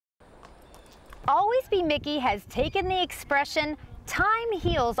Always B Miki has taken the expression "time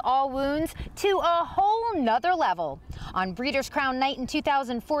heals all wounds" to a whole nother level. On Breeders' Crown Night in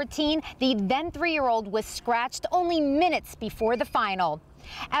 2014, the then 3-year-old was scratched only minutes before the final.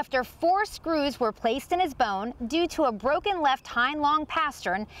 After 4 screws were placed in his bone due to a broken left hind long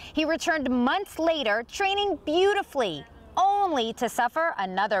pastern, he returned months later, training beautifully, only to suffer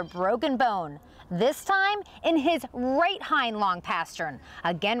another broken bone. This time in his right hind long pastern,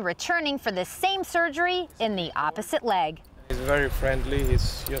 again returning for the same surgery in the opposite leg. He's very friendly,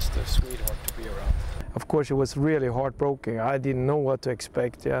 he's just a sweetheart to be around. Of course, it was really heartbroken. I didn't know what to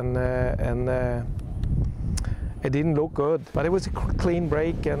expect, and it didn't look good. But it was a clean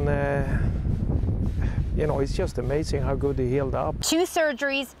break, and you know, it's just amazing how good he healed up. 2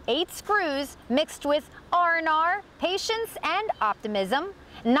 surgeries, 8 screws, mixed with R&R, patience, and optimism,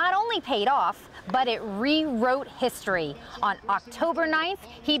 not only paid off, but it rewrote history. On October 9th,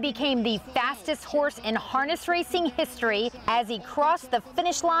 he became the fastest horse in harness racing history as he crossed the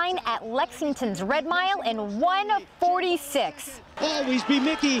finish line at Lexington's Red Mile in 1:46. Always B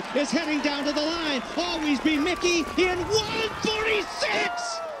Miki is heading down to the line. Always B Miki in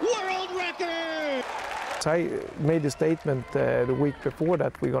 1:46, world record! I made a statement the week before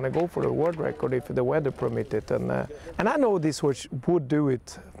that we're going to go for a world record if the weather permitted, and I know this horse would do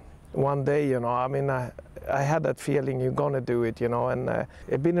it one day, you know. I mean, I had that feeling you're going to do it, you know, and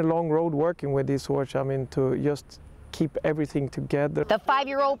it's been a long road working with this horse. I mean, to just keep everything together. The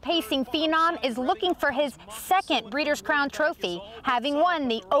 5-year-old pacing phenom is looking for his 2nd Breeders' Crown trophy, having won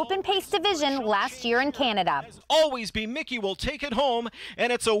the Open Pace division last year in Canada. Always B Miki will take it home,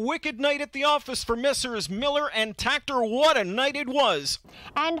 and it's a wicked night at the office for Messrs. Miller and Tactor. What a night it was.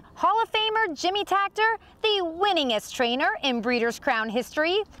 And Hall of Famer Jimmy Tactor, the winningest trainer in Breeders' Crown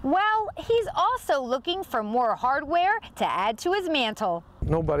history, well, he's also looking for more hardware to add to his mantle.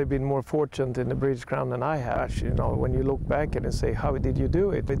 Nobody been more fortunate in the Breeders' Crown than I have. You know, when you look back and say, how did you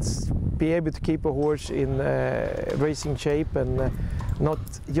do it? It's be able to keep a horse in racing shape, and not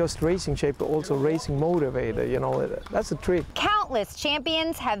just racing shape, but also racing motivator. You know, that's a trick. Countless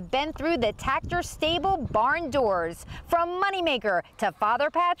champions have been through the Tactor stable barn doors, from Moneymaker to Father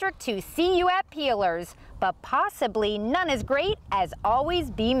Patrick to See You at Peelers, but possibly none as great as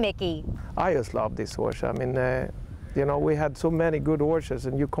Always B Miki. I just love this horse. I mean, you know, we had so many good horses,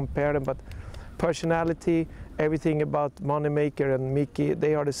 and you compare them, but personality, everything about Moneymaker and Miki,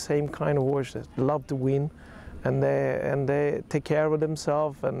 they are the same kind of horses. Love to win, and they take care of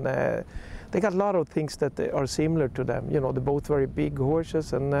themselves, and they got a lot of things that are similar to them. You know, they're both very big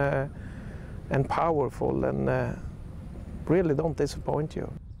horses and powerful, and really don't disappoint you.